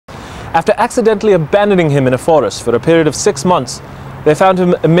After accidentally abandoning him in a forest for a period of 6 months, they found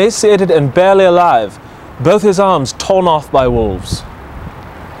him emaciated and barely alive, both his arms torn off by wolves.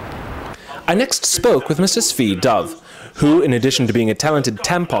 I next spoke with Mr. Svi Dove, who, in addition to being a talented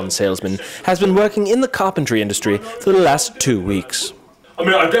tampon salesman, has been working in the carpentry industry for the last 2 weeks. I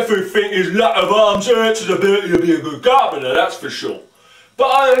mean, I definitely think his lack of arms hurts his ability to be a good carpenter, that's for sure.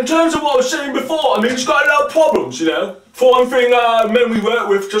 But in terms of what I was saying before, I mean, he's got a lot of problems, you know. For one thing, men we work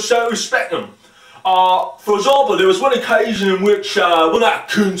with just don't respect them. For example, there was one occasion in which one of that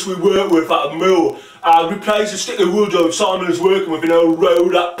cunts we worked with at the mill replaced a stick of wood old Simon was working with in an old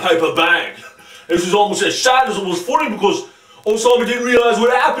rolled up paper bag. This was almost as sad as it was funny because old Simon didn't realise what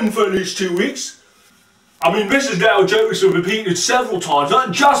had happened for at least 2 weeks. I mean, this is now a joke that's been repeated several times,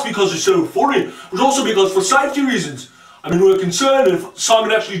 not just because it's so funny, but also because for safety reasons. I mean, we're concerned if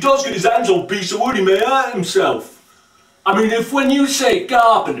Simon actually does get his hands on a piece of wood, he may hurt himself. I mean, if when you say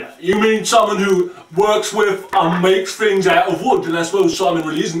carpenter, you mean someone who works with and makes things out of wood, then I suppose Simon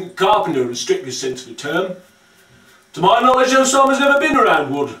really isn't a carpenter in the strictest sense of the term. To my knowledge, though, Simon's never been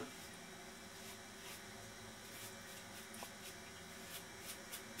around wood.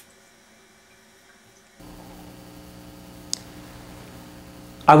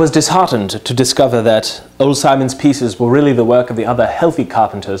 I was disheartened to discover that old Simon's pieces were really the work of the other healthy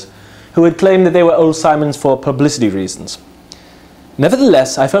carpenters who had claimed that they were old Simon's for publicity reasons.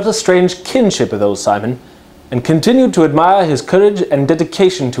 Nevertheless, I felt a strange kinship with old Simon and continued to admire his courage and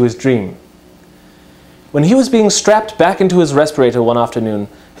dedication to his dream. When he was being strapped back into his respirator one afternoon,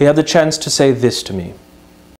 he had the chance to say this to me.